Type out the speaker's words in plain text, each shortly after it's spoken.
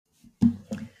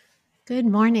Good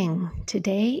morning.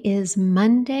 Today is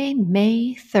Monday,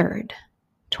 May 3rd,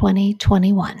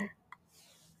 2021.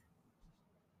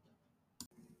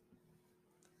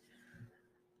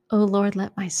 O Lord,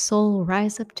 let my soul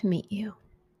rise up to meet you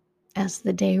as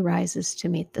the day rises to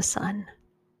meet the sun.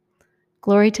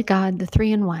 Glory to God, the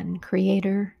three in one,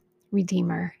 Creator,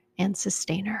 Redeemer, and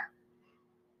Sustainer,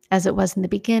 as it was in the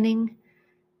beginning,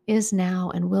 is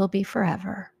now, and will be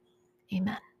forever.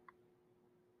 Amen.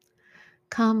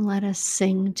 Come, let us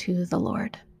sing to the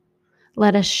Lord.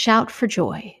 Let us shout for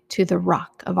joy to the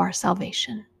rock of our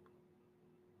salvation.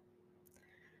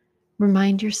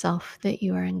 Remind yourself that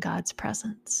you are in God's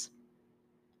presence.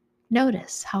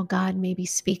 Notice how God may be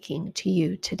speaking to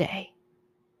you today.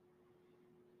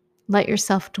 Let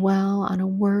yourself dwell on a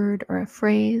word or a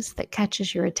phrase that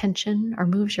catches your attention or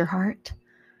moves your heart,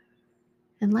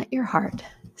 and let your heart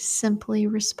simply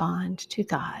respond to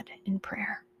God in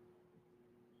prayer.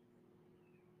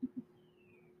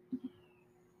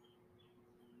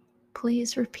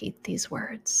 Please repeat these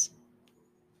words.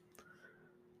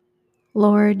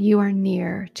 Lord, you are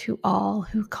near to all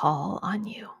who call on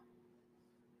you.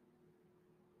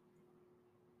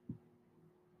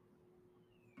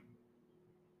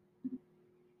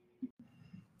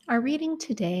 Our reading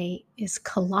today is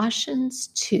Colossians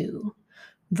 2,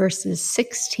 verses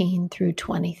 16 through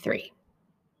 23.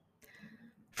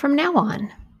 From now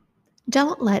on,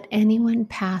 don't let anyone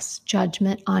pass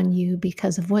judgment on you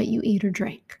because of what you eat or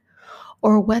drink,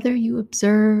 or whether you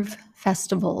observe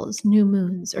festivals, new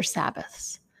moons, or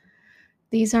Sabbaths.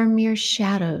 These are mere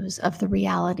shadows of the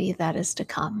reality that is to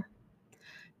come.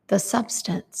 The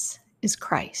substance is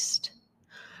Christ.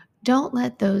 Don't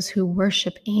let those who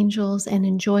worship angels and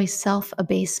enjoy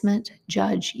self-abasement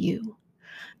judge you.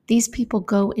 These people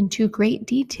go into great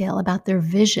detail about their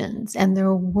visions, and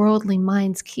their worldly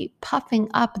minds keep puffing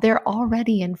up their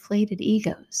already inflated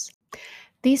egos.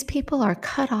 These people are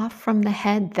cut off from the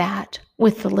head that,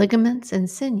 with the ligaments and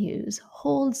sinews,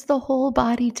 holds the whole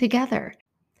body together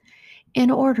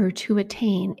in order to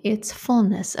attain its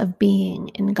fullness of being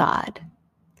in God.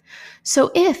 So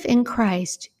if in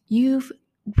Christ you've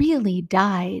really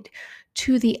died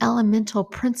to the elemental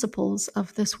principles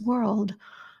of this world,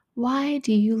 why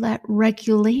do you let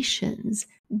regulations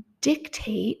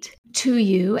dictate to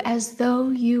you as though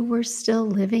you were still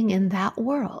living in that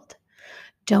world?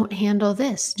 Don't handle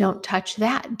this, don't touch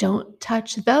that, don't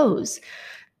touch those.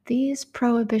 These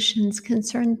prohibitions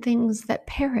concern things that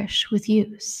perish with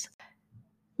use.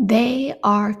 They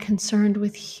are concerned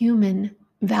with human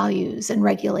values and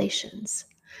regulations.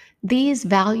 These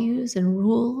values and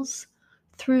rules,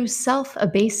 through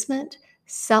self-abasement,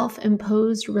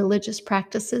 self-imposed religious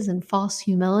practices, and false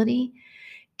humility,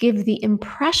 give the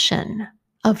impression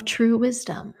of true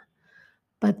wisdom,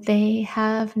 but they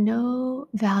have no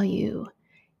value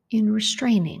in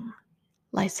restraining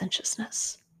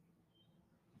licentiousness.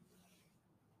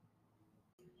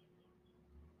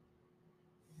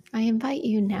 I invite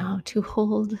you now to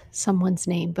hold someone's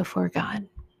name before God.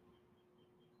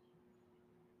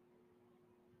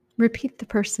 Repeat the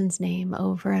person's name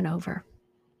over and over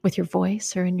with your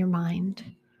voice or in your mind,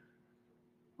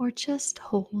 or just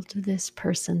hold this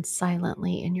person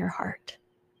silently in your heart.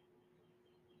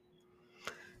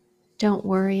 Don't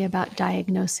worry about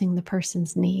diagnosing the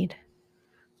person's need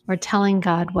or telling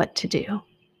God what to do.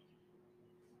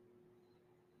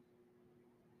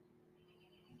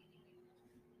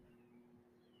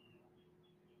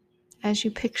 As you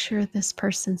picture this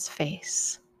person's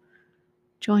face,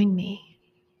 join me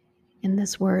in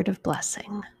this word of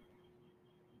blessing.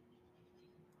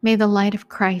 May the light of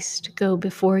Christ go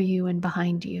before you and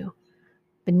behind you,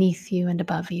 beneath you and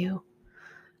above you,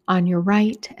 on your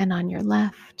right and on your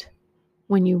left,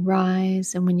 when you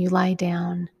rise and when you lie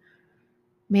down.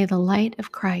 May the light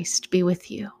of Christ be with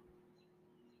you.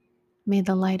 May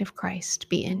the light of Christ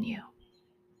be in you.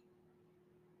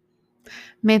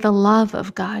 May the love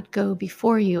of God go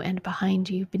before you and behind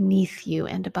you, beneath you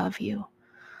and above you,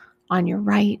 on your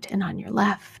right and on your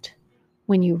left,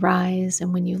 when you rise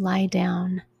and when you lie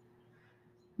down.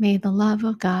 May the love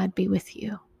of God be with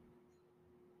you.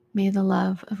 May the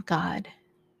love of God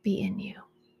be in you.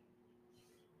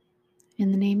 In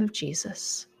the name of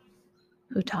Jesus,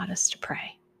 who taught us to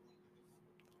pray.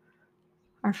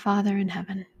 Our Father in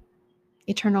heaven,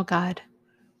 eternal God,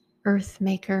 earth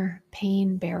maker,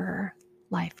 pain bearer,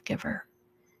 life giver,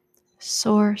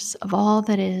 source of all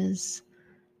that is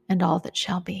and all that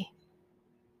shall be.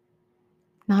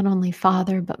 Not only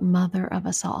Father, but Mother of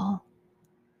us all.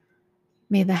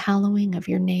 May the hallowing of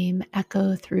your name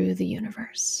echo through the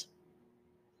universe.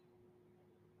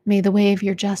 May the way of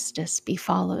your justice be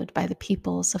followed by the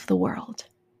peoples of the world.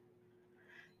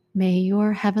 May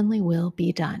your heavenly will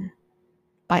be done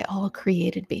by all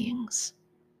created beings.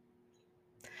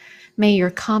 May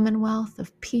your commonwealth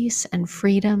of peace and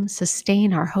freedom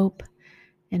sustain our hope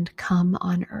and come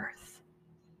on earth.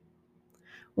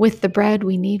 With the bread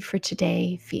we need for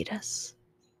today, feed us.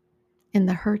 In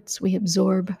the hurts we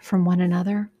absorb from one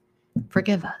another,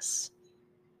 forgive us.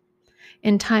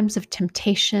 In times of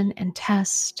temptation and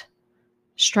test,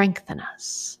 strengthen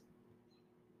us.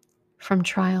 From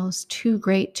trials too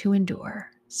great to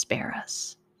endure, spare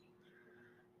us.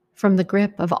 From the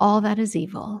grip of all that is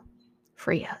evil,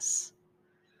 free us.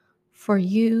 For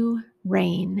you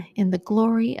reign in the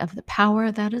glory of the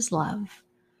power that is love,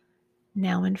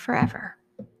 now and forever.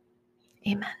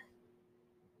 Amen.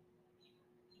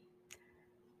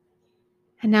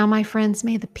 And now, my friends,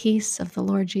 may the peace of the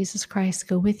Lord Jesus Christ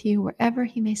go with you wherever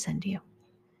he may send you.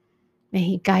 May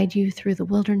he guide you through the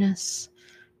wilderness,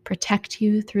 protect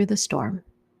you through the storm.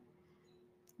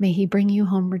 May he bring you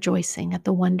home rejoicing at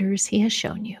the wonders he has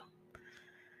shown you.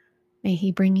 May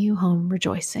he bring you home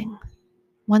rejoicing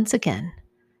once again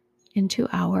into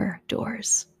our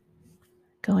doors.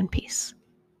 Go in peace.